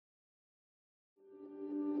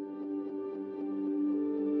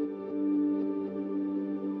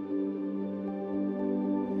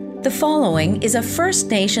The following is a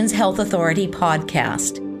First Nations Health Authority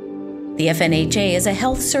podcast. The FNHA is a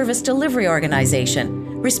health service delivery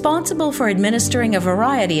organization responsible for administering a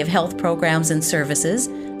variety of health programs and services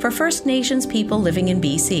for First Nations people living in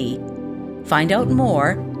BC. Find out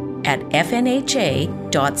more at fnha.ca.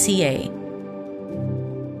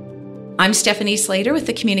 I'm Stephanie Slater with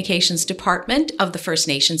the Communications Department of the First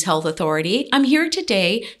Nations Health Authority. I'm here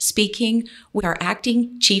today speaking with our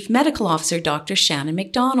Acting Chief Medical Officer, Dr. Shannon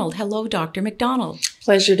McDonald. Hello, Dr. McDonald.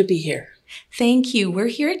 Pleasure to be here. Thank you. We're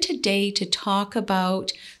here today to talk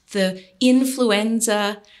about the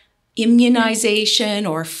influenza immunization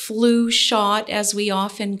or flu shot, as we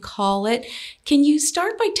often call it. Can you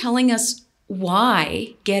start by telling us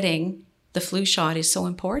why getting the flu shot is so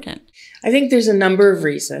important? I think there's a number of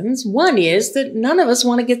reasons. One is that none of us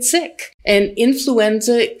want to get sick. And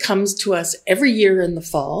influenza comes to us every year in the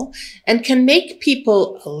fall and can make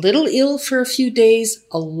people a little ill for a few days,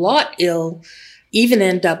 a lot ill, even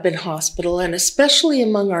end up in hospital. And especially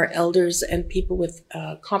among our elders and people with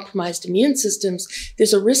compromised immune systems,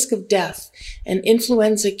 there's a risk of death. And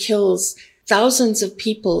influenza kills thousands of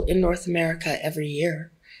people in North America every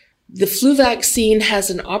year. The flu vaccine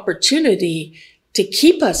has an opportunity to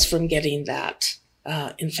keep us from getting that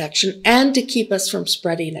infection and to keep us from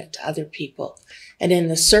spreading it to other people. And in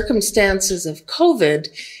the circumstances of COVID,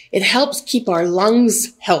 it helps keep our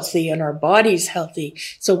lungs healthy and our bodies healthy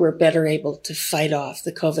so we're better able to fight off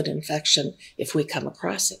the COVID infection if we come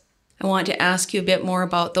across it. I want to ask you a bit more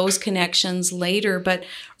about those connections later, but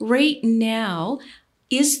right now,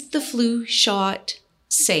 is the flu shot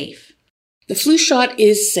safe? The flu shot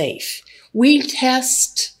is safe. We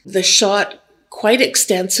test the shot quite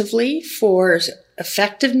extensively for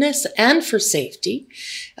effectiveness and for safety.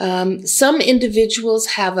 Some individuals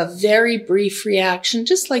have a very brief reaction,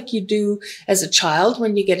 just like you do as a child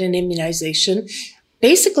when you get an immunization.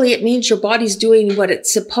 Basically, it means your body's doing what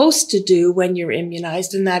it's supposed to do when you're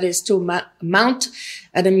immunized, and that is to mount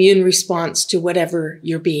an immune response to whatever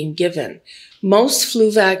you're being given. Most flu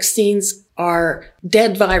vaccines are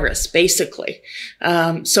dead virus, basically.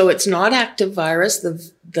 So it's not active virus.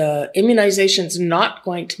 The immunization's not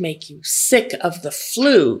going to make you sick of the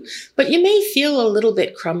flu, but you may feel a little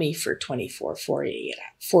bit crummy for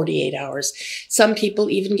 48 hours. Some people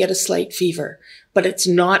even get a slight fever, but it's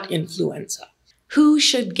not influenza. Who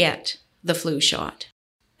should get the flu shot?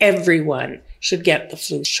 Everyone should get the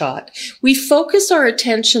flu shot. We focus our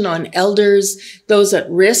attention on elders, those at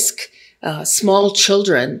risk, small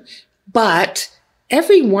children, but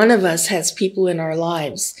every one of us has people in our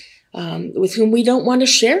lives with whom we don't want to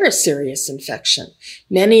share a serious infection.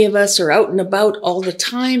 Many of us are out and about all the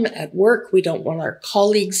time at work. We don't want our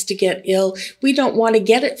colleagues to get ill. We don't want to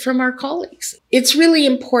get it from our colleagues. It's really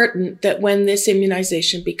important that when this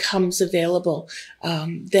immunization becomes available,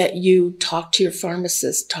 that you talk to your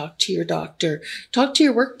pharmacist, talk to your doctor, talk to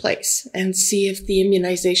your workplace, and see if the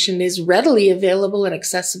immunization is readily available and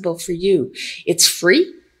accessible for you. It's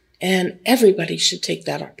free, and everybody should take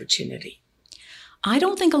that opportunity. I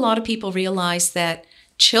don't think a lot of people realize that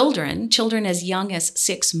children as young as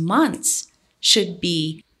 6 months should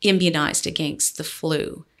be immunized against the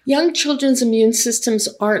flu. Young children's immune systems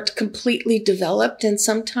aren't completely developed, and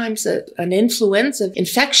sometimes an influenza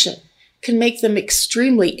infection can make them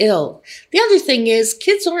extremely ill. The other thing is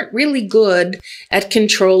kids aren't really good at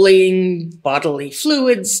controlling bodily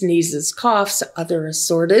fluids, sneezes, coughs, other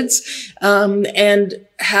assorteds, and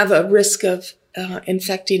have a risk of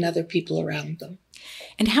infecting other people around them.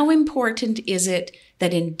 And how important is it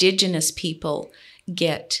that Indigenous people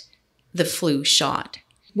get the flu shot?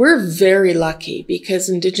 We're very lucky because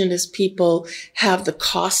Indigenous people have the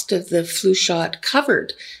cost of the flu shot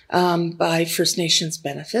covered by First Nations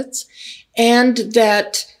benefits, and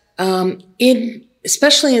that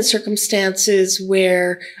especially in circumstances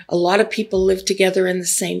where a lot of people live together in the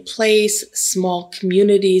same place, small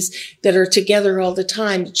communities that are together all the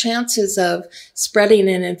time, the chances of spreading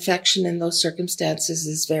an infection in those circumstances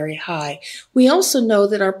is very high. We also know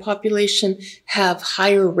that our population have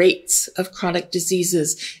higher rates of chronic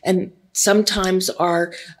diseases and sometimes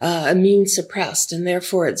are immune suppressed, and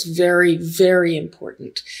therefore it's very, very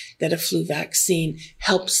important that a flu vaccine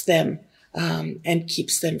helps them and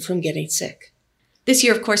keeps them from getting sick. This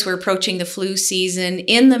year, of course, we're approaching the flu season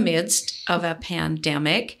in the midst of a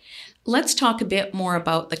pandemic. Let's talk a bit more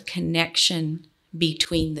about the connection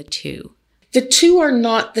between the two. The two are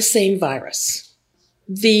not the same virus.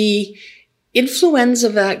 The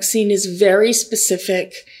influenza vaccine is very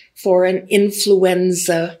specific for an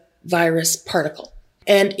influenza virus particle,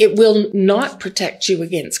 and it will not protect you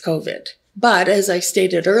against COVID. But as I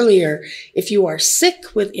stated earlier, if you are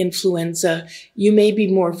sick with influenza, you may be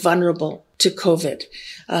more vulnerable to COVID.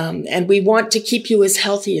 And we want to keep you as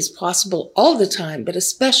healthy as possible all the time, but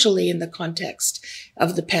especially in the context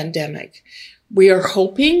of the pandemic. We are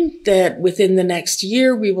hoping that within the next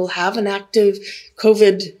year, we will have an active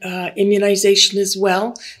COVID immunization as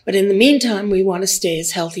well. But in the meantime, we want to stay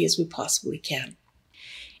as healthy as we possibly can.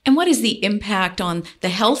 And what is the impact on the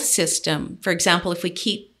health system? For example, if we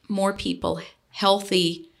keep more people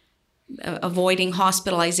healthy, avoiding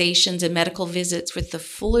hospitalizations and medical visits with the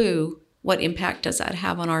flu, what impact does that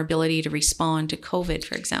have on our ability to respond to COVID,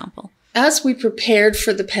 for example? As we prepared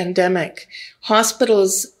for the pandemic,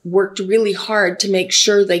 hospitals worked really hard to make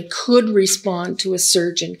sure they could respond to a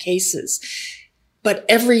surge in cases. But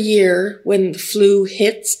every year when the flu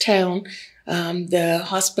hits town, the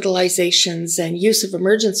hospitalizations and use of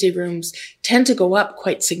emergency rooms tend to go up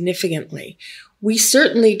quite significantly. We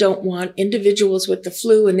certainly don't want individuals with the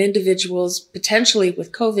flu and individuals potentially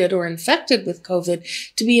with COVID or infected with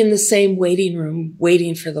COVID to be in the same waiting room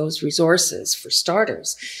waiting for those resources, for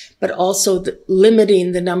starters, but also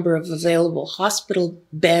limiting the number of available hospital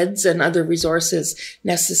beds and other resources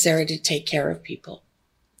necessary to take care of people.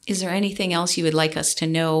 Is there anything else you would like us to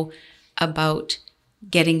know about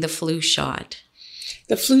getting the flu shot?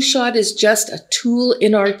 The flu shot is just a tool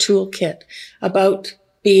in our toolkit about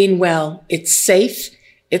being well. It's safe,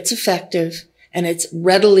 it's effective, and it's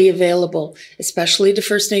readily available, especially to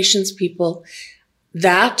First Nations people.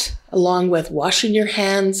 That, along with washing your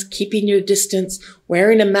hands, keeping your distance,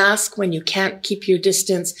 wearing a mask when you can't keep your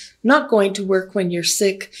distance, not going to work when you're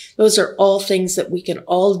sick, those are all things that we can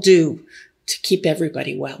all do to keep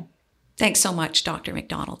everybody well. Thanks so much, Dr.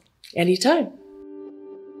 McDonald. Anytime.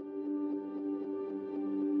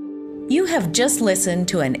 You have just listened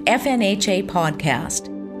to an FNHA podcast.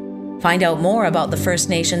 Find out more about the First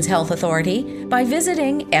Nations Health Authority by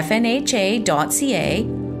visiting fnha.ca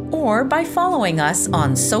or by following us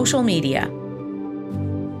on social media.